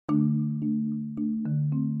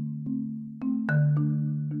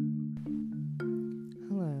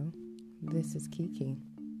this is Kiki.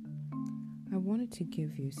 I wanted to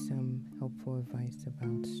give you some helpful advice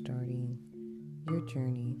about starting your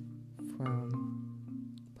journey from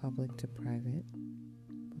public to private.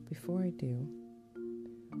 But before I do,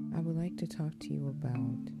 I would like to talk to you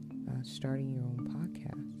about starting your own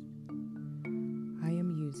podcast. I am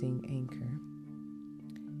using Anchor.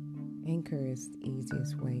 Anchor is the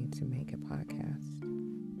easiest way to make a podcast.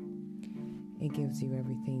 It gives you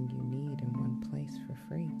everything you need in one place for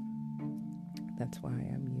free. That's why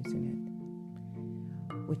I'm using it,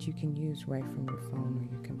 which you can use right from your phone or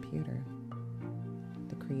your computer.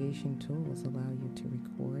 The creation tools allow you to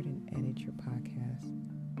record and edit your podcast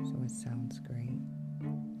so it sounds great.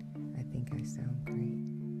 I think I sound great.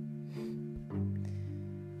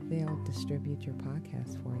 They'll distribute your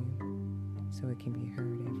podcast for you so it can be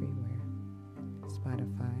heard everywhere.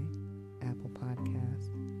 Spotify, Apple Podcasts,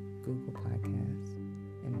 Google Podcasts,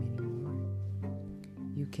 and many more.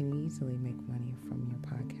 You can easily make money from your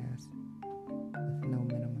podcast with no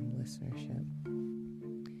minimum listenership.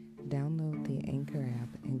 Download the Anchor app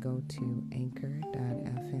and go to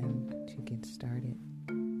anchor.fm to get started.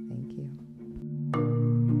 Thank you.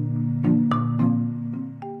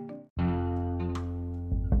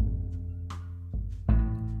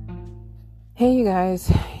 Hey you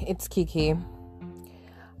guys, it's Kiki.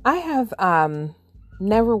 I have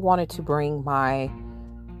never wanted to bring my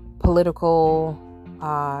political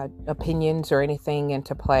opinions or anything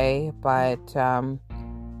into play, but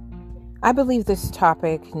I believe this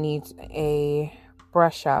topic needs a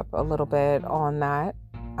brush up a little bit on that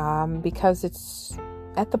because it's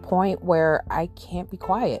at the point where I can't be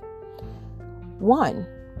quiet. One,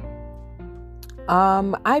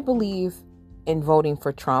 I believe in voting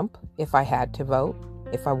for Trump if I had to vote,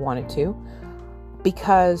 if I wanted to,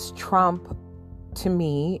 because Trump, to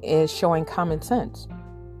me, is showing common sense.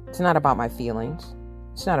 It's not about my feelings.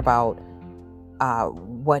 It's not about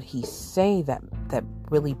what he say that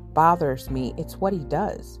really bothers me. It's what he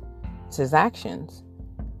does. It's his actions.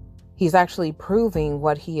 He's actually proving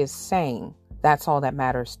what he is saying. That's all that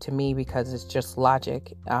matters to me because it's just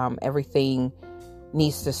logic. Everything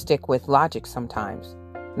needs to stick with logic sometimes.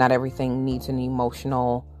 Not everything needs an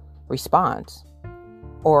emotional response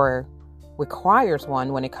or requires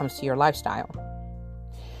one when it comes to your lifestyle.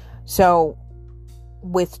 So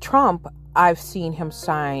with Trump, I've seen him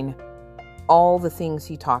sign all the things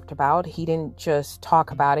he talked about. He didn't just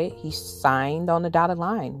talk about it. He signed on the dotted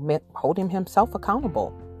line, holding himself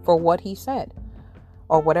accountable for what he said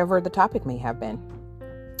or whatever the topic may have been.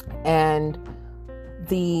 And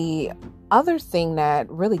the other thing that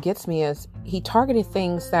really gets me is he targeted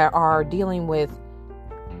things that are dealing with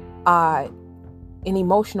an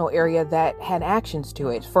emotional area that had actions to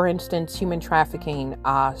it. For instance, human trafficking,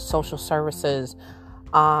 social services,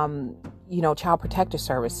 Child Protective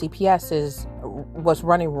Service, CPS was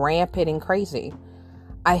running rampant and crazy.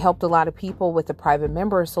 I helped a lot of people with the Private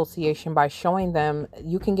Member Association by showing them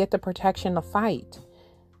you can get the protection to fight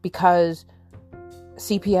because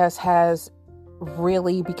CPS has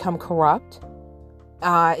really become corrupt.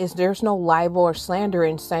 There's no libel or slander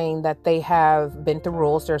in saying that they have bent the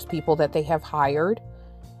rules. There's people that they have hired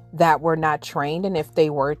that were not trained. And if they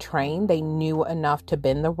were trained, they knew enough to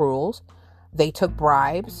bend the rules. They took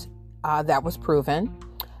bribes. That was proven.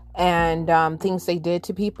 And things they did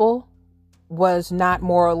to people was not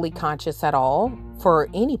morally conscious at all for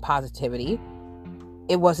any positivity.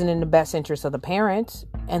 It wasn't in the best interest of the parents.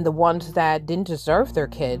 And the ones that didn't deserve their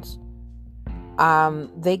kids,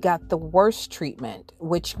 they got the worst treatment,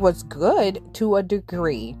 which was good to a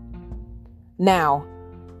degree. Now,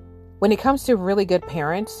 when it comes to really good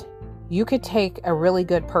parents, you could take a really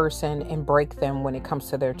good person and break them when it comes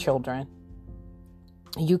to their children.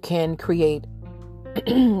 You can create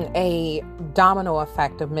a domino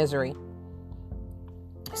effect of misery.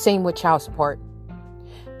 Same with child support.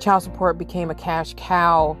 Child support became a cash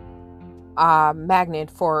cow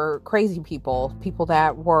magnet for crazy people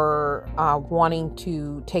that were wanting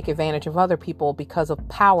to take advantage of other people because of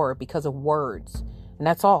power, because of words. And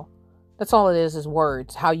that's all. That's all it is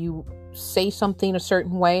words. How you say something a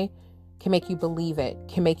certain way can make you believe it,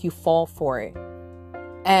 can make you fall for it.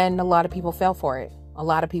 And a lot of people fell for it. A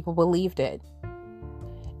lot of people believed it.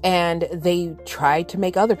 And they tried to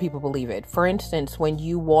make other people believe it. For instance, when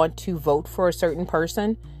you want to vote for a certain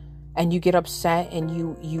person and you get upset and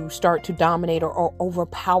you start to dominate or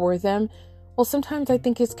overpower them, well, sometimes I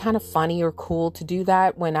think it's kind of funny or cool to do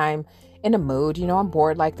that when I'm in a mood. I'm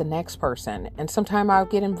bored like the next person. And sometimes I'll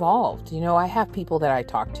get involved. I have people that I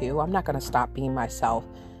talk to. I'm not going to stop being myself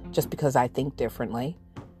just because I think differently,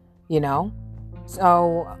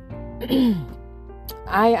 So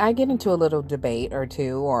I get into a little debate or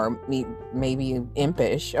two, or maybe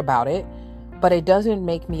impish about it, but it doesn't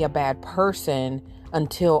make me a bad person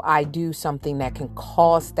until I do something that can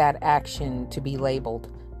cause that action to be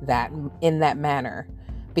labeled that in that manner.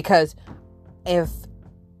 Because if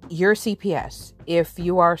you're CPS, if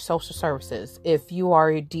you are social services, if you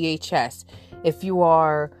are DHS, if you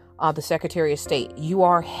are the Secretary of State, you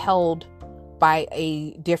are held by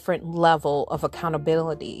a different level of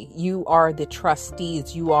accountability. You are the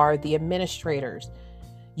trustees, you are the administrators.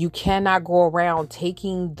 You cannot go around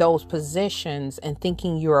taking those positions and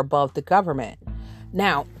thinking you're above the government.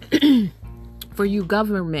 Now, for you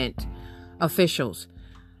government officials,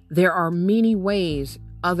 there are many ways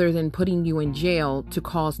other than putting you in jail to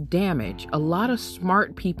cause damage. A lot of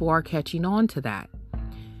smart people are catching on to that.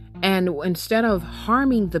 And instead of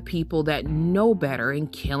harming the people that know better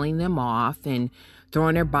and killing them off and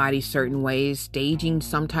throwing their bodies certain ways, staging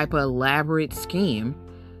some type of elaborate scheme,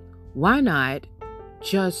 why not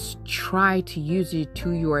just try to use it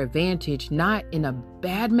to your advantage, not in a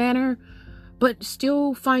bad manner, but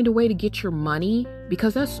still find a way to get your money,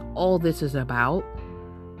 because that's all this is about,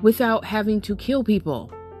 without having to kill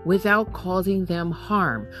people, without causing them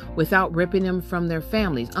harm, without ripping them from their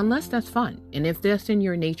families, unless that's fun. And if that's in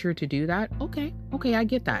your nature to do that, okay, I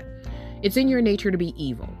get that. It's in your nature to be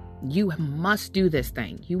evil. You must do this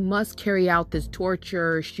thing. You must carry out this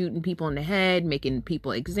torture, shooting people in the head, making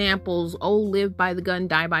people examples. Oh, live by the gun,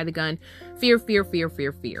 die by the gun. Fear, fear, fear,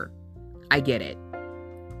 fear, fear. I get it.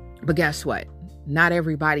 But guess what? Not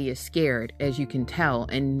everybody is scared, as you can tell.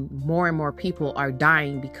 And more people are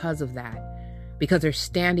dying because of that. Because they're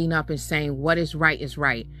standing up and saying what is right is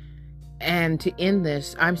right. And to end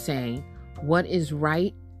this, I'm saying what is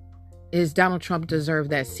right is Donald Trump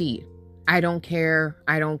deserved that seat. I don't care.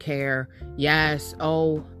 Yes.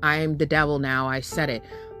 Oh, I'm the devil now. I said it.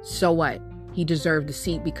 So what? He deserved the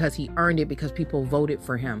seat because he earned it, because people voted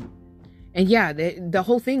for him. And yeah, the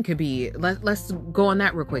whole thing could be, let's go on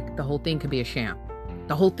that real quick. The whole thing could be a sham.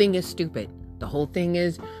 The whole thing is stupid. The whole thing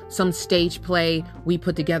is some stage play we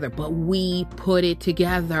put together, but we put it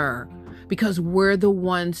together because we're the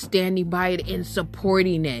ones standing by it and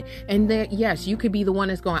supporting it. And that, yes, you could be the one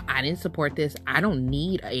that's going, I didn't support this. I don't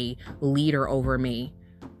need a leader over me.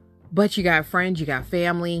 But you got friends, you got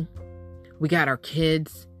family, we got our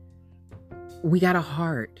kids, we got a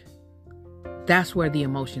heart. That's where the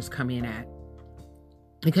emotions come in at.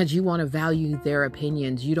 Because you want to value their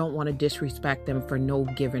opinions. You don't want to disrespect them for no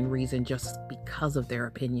given reason just because of their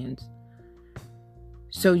opinions.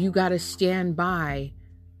 So you got to stand by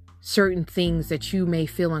certain things that you may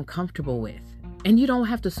feel uncomfortable with. And you don't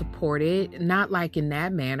have to support it. Not like in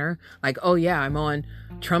that manner. Like, oh yeah, I'm on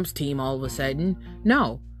Trump's team all of a sudden.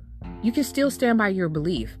 No. You can still stand by your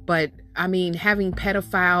belief. But I mean, having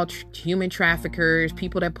pedophile, human traffickers,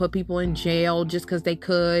 people that put people in jail just because they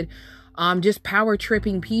could, just power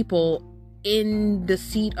tripping people in the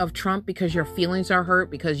seat of Trump because your feelings are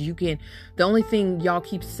hurt, because you can, the only thing y'all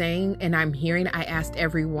keep saying, and I'm hearing, I asked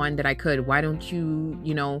everyone that I could, why don't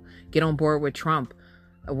you, get on board with Trump?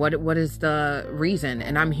 What is the reason?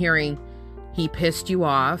 And I'm hearing he pissed you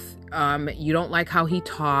off. You don't like how he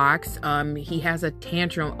talks. He has a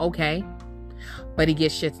tantrum. Okay. But he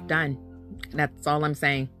gets shit done. That's all I'm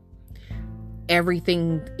saying.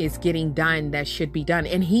 Everything is getting done that should be done.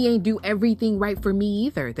 And he ain't do everything right for me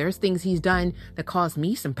either. There's things he's done that caused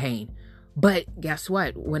me some pain. But guess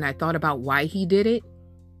what? When I thought about why he did it,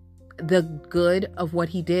 the good of what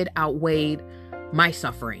he did outweighed my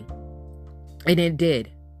suffering. And it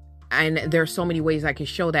did. And there's so many ways I could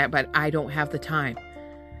show that, but I don't have the time.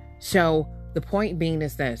 So the point being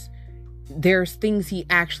is this. There's things he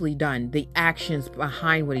actually done, the actions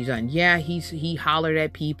behind what he's done. Yeah, he hollered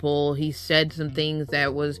at people. He said some things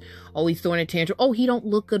that was always throwing a tantrum. Oh, he don't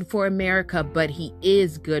look good for America, but he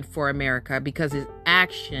is good for America because his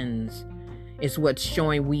actions is what's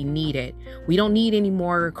showing we need it. We don't need any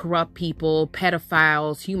more corrupt people,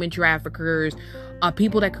 pedophiles, human traffickers,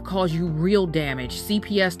 people that could cause you real damage.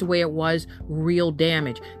 CPS the way it was, real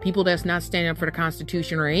damage. People that's not standing up for the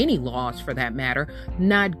Constitution or any laws for that matter,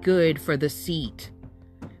 not good for the seat.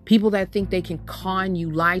 People that think they can con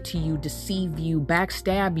you, lie to you, deceive you,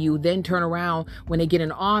 backstab you, then turn around when they get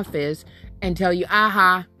in office and tell you,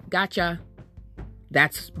 aha, gotcha.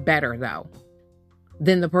 That's better though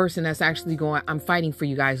than the person that's actually going, I'm fighting for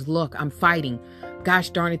you guys. Look, I'm fighting. Gosh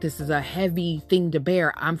darn it, this is a heavy thing to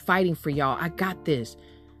bear. I'm fighting for y'all. I got this.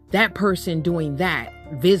 That person doing that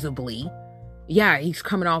visibly, yeah, he's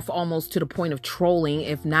coming off almost to the point of trolling,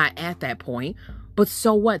 if not at that point. But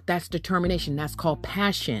so what? That's determination. That's called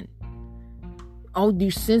passion. All you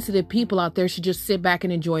sensitive people out there should just sit back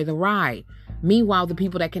and enjoy the ride. Meanwhile, the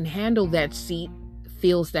people that can handle that seat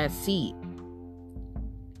fills that seat.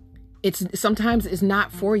 Sometimes it's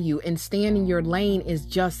not for you, and staying in your lane is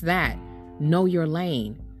just that. Know your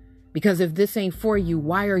lane. Because if this ain't for you,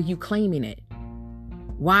 why are you claiming it?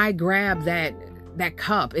 Why grab that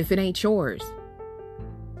cup if it ain't yours?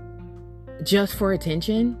 Just for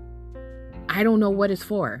attention? I don't know what it's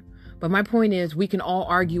for. But my point is, we can all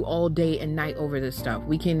argue all day and night over this stuff.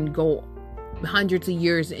 We can go hundreds of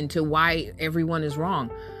years into why everyone is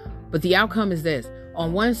wrong. But the outcome is this.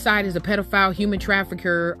 On one side is a pedophile, human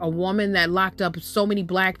trafficker, a woman that locked up so many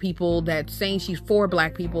black people that saying she's for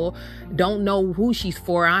black people, don't know who she's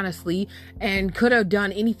for, honestly, and could have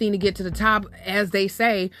done anything to get to the top, as they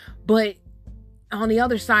say. But on the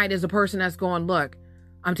other side is a person that's going, look,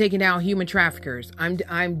 I'm taking down human traffickers.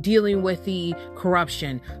 I'm dealing with the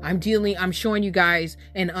corruption. I'm showing you guys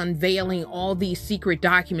and unveiling all these secret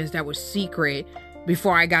documents that were secret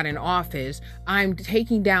before I got in office. I'm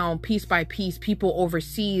taking down piece by piece people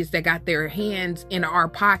overseas that got their hands in our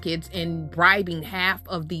pockets and bribing half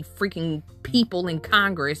of the freaking people in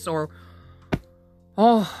Congress or,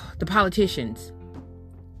 the politicians.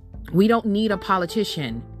 We don't need a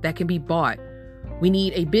politician that can be bought. We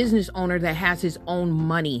need a business owner that has his own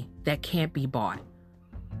money that can't be bought.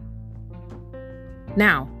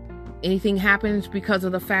 Now, anything happens because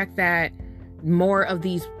of the fact that more of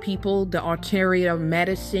these people, the alternative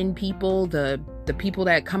medicine people, the people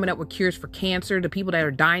that are coming up with cures for cancer, the people that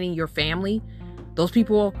are dying in your family, those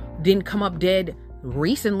people didn't come up dead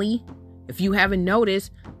recently. If you haven't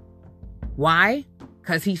noticed, why?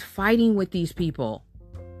 Because he's fighting with these people.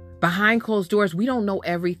 Behind closed doors, we don't know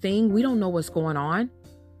everything. We don't know what's going on.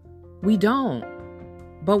 We don't.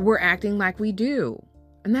 But we're acting like we do.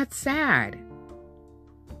 And that's sad.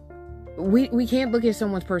 We can't look at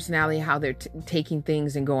someone's personality, how they're taking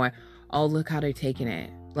things and going, oh, look how they're taking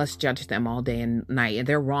it. Let's judge them all day and night. And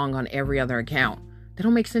they're wrong on every other account. They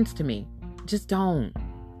don't make sense to me. Just don't.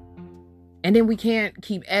 And then we can't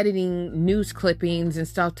keep editing news clippings and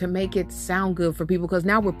stuff to make it sound good for people, because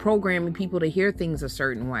now we're programming people to hear things a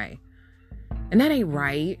certain way. And that ain't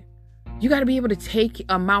right. You got to be able to take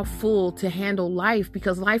a mouthful to handle life,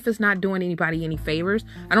 because life is not doing anybody any favors.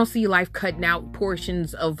 I don't see life cutting out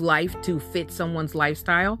portions of life to fit someone's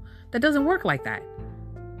lifestyle. That doesn't work like that.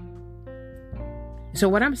 So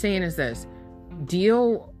what I'm saying is this.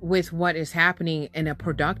 Deal with what is happening in a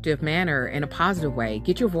productive manner, in a positive way.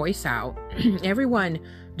 Get your voice out. Everyone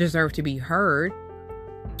deserves to be heard.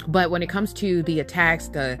 But when it comes to the attacks,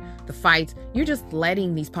 the fights, you're just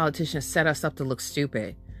letting these politicians set us up to look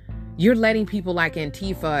stupid. You're letting people like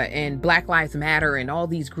Antifa and Black Lives Matter and all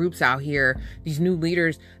these groups out here, these new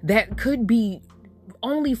leaders that could be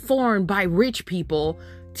only formed by rich people,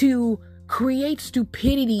 to create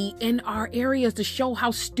stupidity in our areas to show how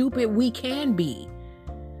stupid we can be.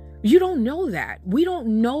 You don't know that. We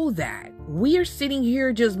don't know that. We are sitting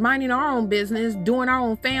here just minding our own business, doing our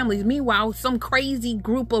own families. Meanwhile, some crazy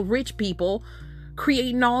group of rich people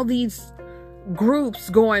creating all these groups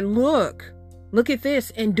going, look at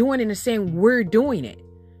this, and doing it and saying we're doing it.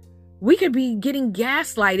 We could be getting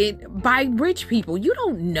gaslighted by rich people. You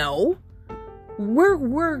don't know.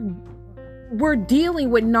 We're dealing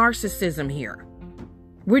with narcissism here.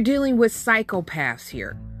 We're dealing with psychopaths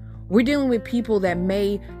here. We're dealing with people that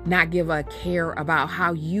may not give a care about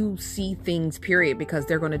how you see things, period, because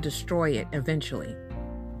they're going to destroy it eventually.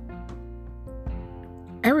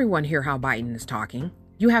 Everyone hear how Biden is talking.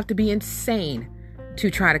 You have to be insane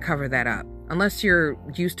to try to cover that up, unless you're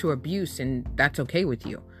used to abuse and that's okay with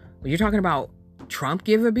you. When you're talking about Trump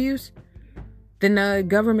give abuse, then the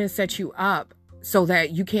government sets you up so that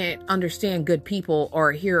you can't understand good people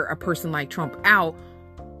or hear a person like Trump out,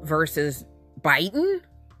 versus Biden?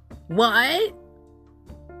 What?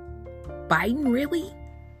 Biden, really?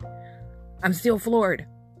 I'm still floored.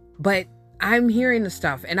 But I'm hearing the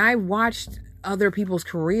stuff, and I watched other people's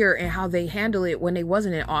career and how they handle it when they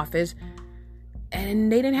wasn't in office,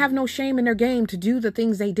 and they didn't have no shame in their game to do the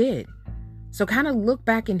things they did. So kind of look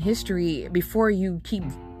back in history before you keep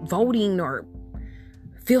voting or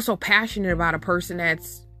feel so passionate about a person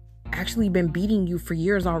that's actually been beating you for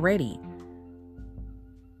years already.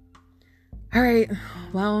 All right,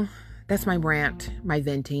 well, that's my rant, my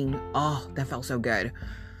venting. Oh, that felt so good.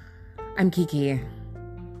 I'm Kiki.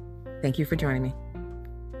 Thank you for joining me.